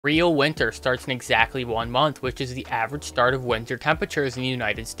Real winter starts in exactly 1 month, which is the average start of winter temperatures in the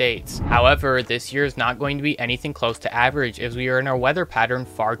United States. However, this year is not going to be anything close to average, as we are in a weather pattern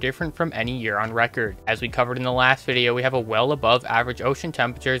far different from any year on record. As we covered in the last video, we have a well above average ocean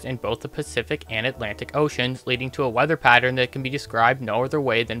temperatures in both the Pacific and Atlantic Oceans, leading to a weather pattern that can be described no other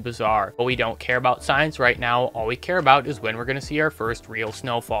way than bizarre. But we don't care about science right now, all we care about is when we're going to see our first real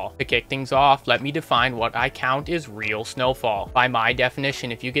snowfall. To kick things off, let me define what I count is real snowfall. By my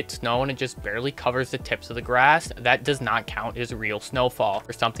definition, if you get snow and it just barely covers the tips of the grass, that does not count as real snowfall.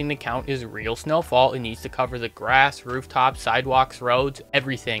 For something to count as real snowfall, it needs to cover the grass, rooftops, sidewalks, roads,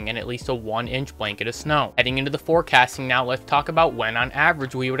 everything, and at least a 1-inch blanket of snow. Heading into the forecasting now, let's talk about when on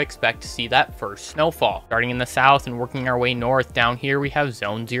average we would expect to see that first snowfall. Starting in the south and working our way north, down here we have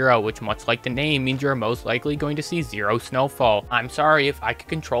zone 0, which much like the name means you're most likely going to see 0 snowfall. I'm sorry, if I could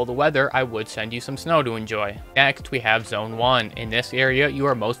control the weather, I would send you some snow to enjoy. Next, we have zone 1. In this area, you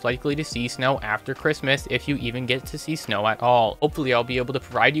are most likely to see snow after Christmas, if you even get to see snow at all. Hopefully I'll be able to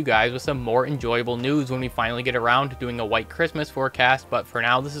provide you guys with some more enjoyable news when we finally get around to doing a white Christmas forecast, but for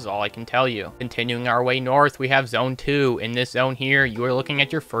now this is all I can tell you. Continuing our way north, we have zone 2. In this zone here, you are looking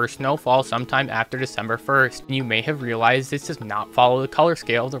at your first snowfall sometime after December 1st, and you may have realized this does not follow the color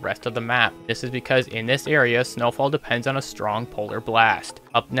scale of the rest of the map. This is because in this area, snowfall depends on a strong polar blast.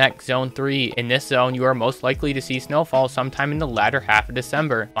 Up next, zone 3. In this zone, you are most likely to see snowfall sometime in the latter half of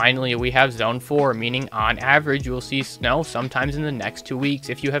December. Finally, we have zone 4, meaning on average you will see snow sometimes in the next 2 weeks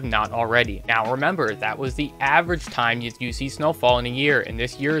if you have not already. Now remember, that was the average time you see snowfall in a year, and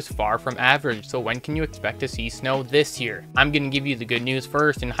this year is far from average, so when can you expect to see snow this year? I'm going to give you the good news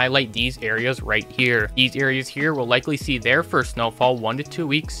first and highlight these areas right here. These areas here will likely see their first snowfall 1 to 2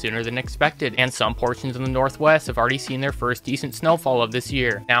 weeks sooner than expected, and some portions of the Northwest have already seen their first decent snowfall of this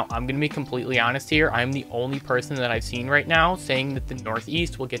year. Now, I'm going to be completely honest here, I'm the only person that I've seen right now saying that the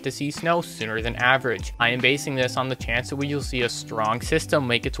Northeast will get to see snow sooner than average. I am basing this on the chance that we will see a strong system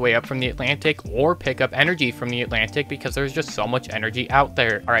make its way up from the Atlantic or pick up energy from the Atlantic because there's just so much energy out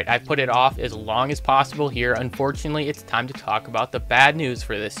there. Alright, I put it off as long as possible here. Unfortunately, it's time to talk about the bad news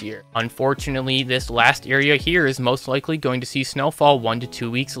for this year. Unfortunately, this last area here is most likely going to see snowfall 1 to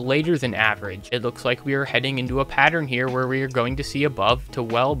 2 weeks later than average. It looks like we are heading into a pattern here where we are going to see above to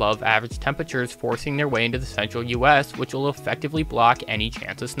well above average temperatures forcing their way into the central US, which will effectively block any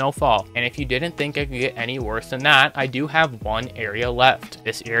chance of snowfall. And if you didn't think it could get any worse than that, I do have one area left.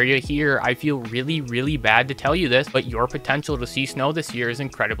 This area here, I feel really bad to tell you this, but your potential to see snow this year is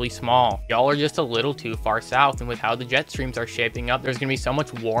incredibly small. Y'all are just a little too far south, and with how the jet streams are shaping up, there's going to be so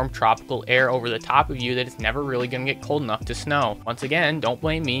much warm tropical air over the top of you that it's never really going to get cold enough to snow. Once again, don't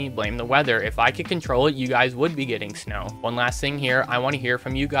blame me, blame the weather. If I could control it, you guys would be getting snow. One last thing here, I want to hear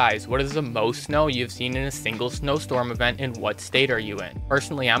from you guys. What is the most snow you've seen in a single snowstorm event, and what state are you in?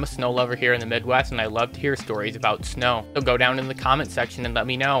 Personally, I'm a snow lover here in the Midwest, and I love to hear stories about snow. So go down in the comment section and let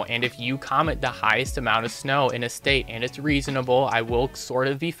me know. And if you comment the highest amount of snow in a state and it's reasonable, I will sort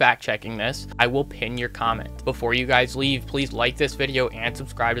of be fact checking this. I will pin your comment. Before you guys leave, please like this video and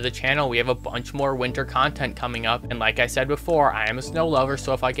subscribe to the channel. We have a bunch more winter content coming up. And like I said before, I am a snow lover,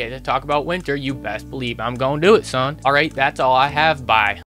 so if I get to talk about winter, you best believe I'm gonna do it, son. Alright, that's all I have. Bye.